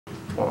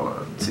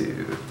1,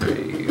 2,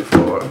 3,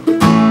 4.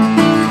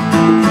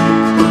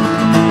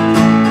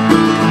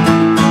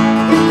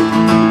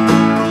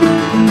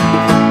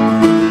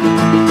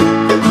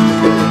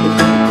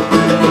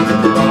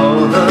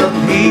 All the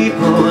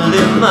people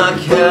in my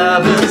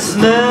cabin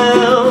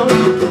smell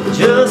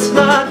just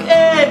like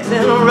eggs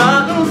and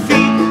rotten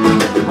feet.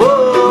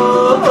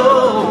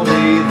 Whoa,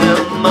 lay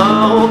them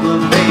all,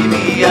 but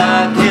baby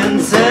I can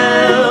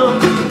tell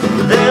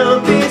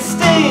they'll be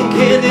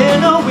stinking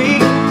in a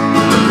week.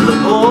 The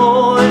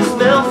boys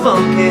smell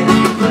funky,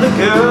 the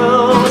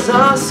girls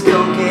are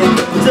skunky.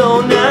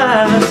 Don't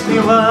ask me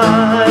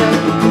why.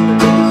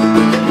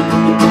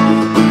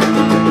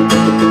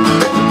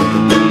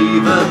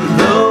 Even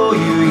though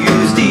you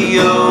use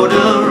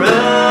deodorant,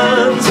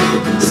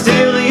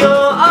 still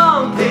your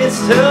armpits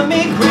turn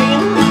me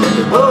green.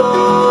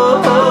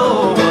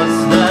 Whoa, what's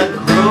that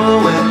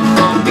growing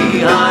from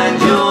behind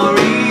your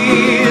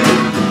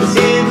ears?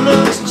 It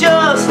looks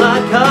just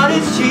like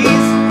cottage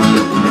cheese.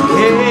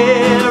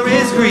 Hair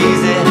is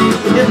greasy,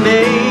 it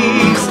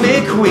makes me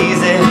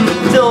queasy.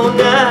 Don't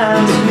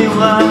ask me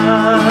why.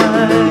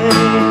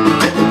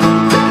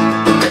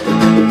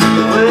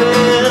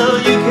 Well,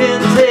 you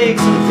can take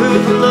some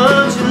food for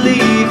lunch and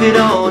leave it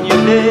on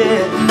your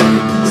bed.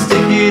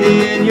 Stick it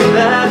in your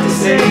bag to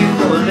save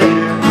for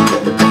later.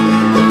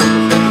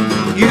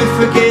 You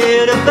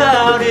forget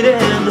about it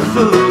and the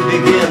food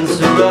begins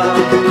to rot.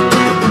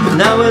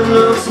 Now it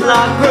looks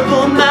like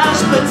purple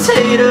mashed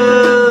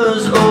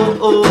potatoes. Oh,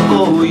 oh,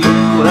 oh,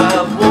 you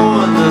have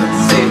worn the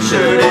same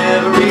shirt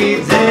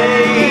every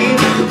day.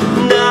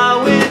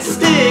 Now it's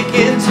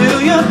sticking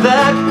to your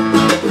back.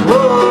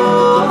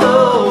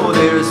 Whoa,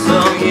 there's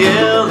some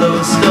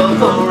yellow stuff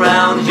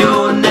around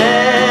your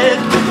neck,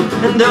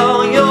 and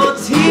all your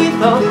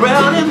teeth are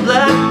brown and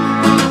black.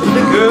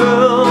 The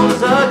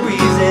girls are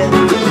greasy,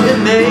 it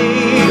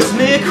makes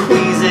me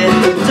queasy.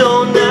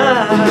 Don't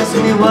ask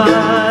me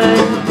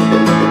why.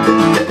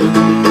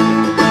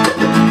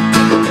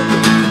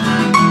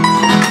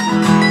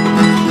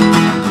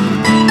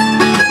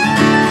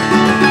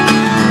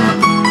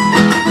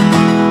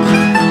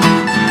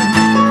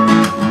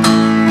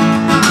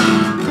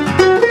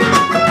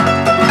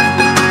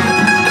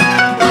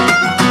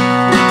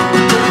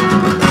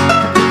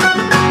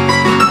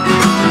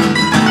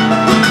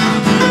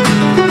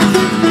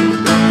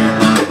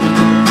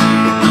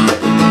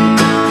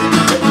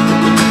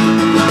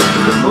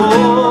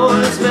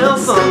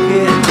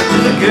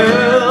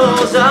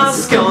 Girls are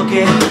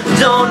skunky,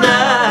 don't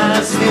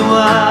ask me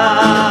why.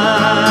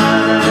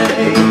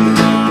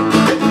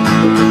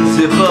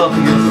 Zip up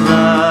your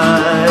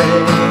fly.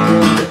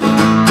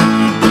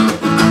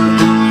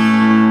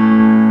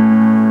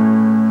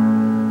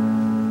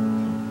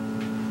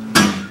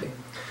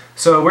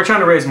 So we're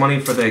trying to raise money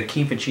for the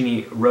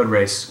Kudzu road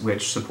race,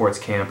 which supports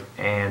camp,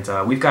 and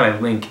we've got a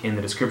link in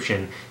the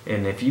description,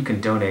 and if you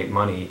can donate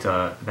money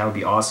to that would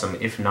be awesome.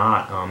 If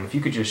not, if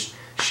you could just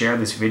share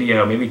this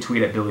video, maybe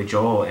tweet at Billy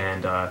Joel,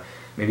 and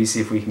maybe see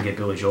if we can get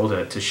Billy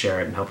Joel to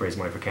share it and help raise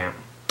money for camp.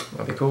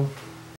 That'd be cool.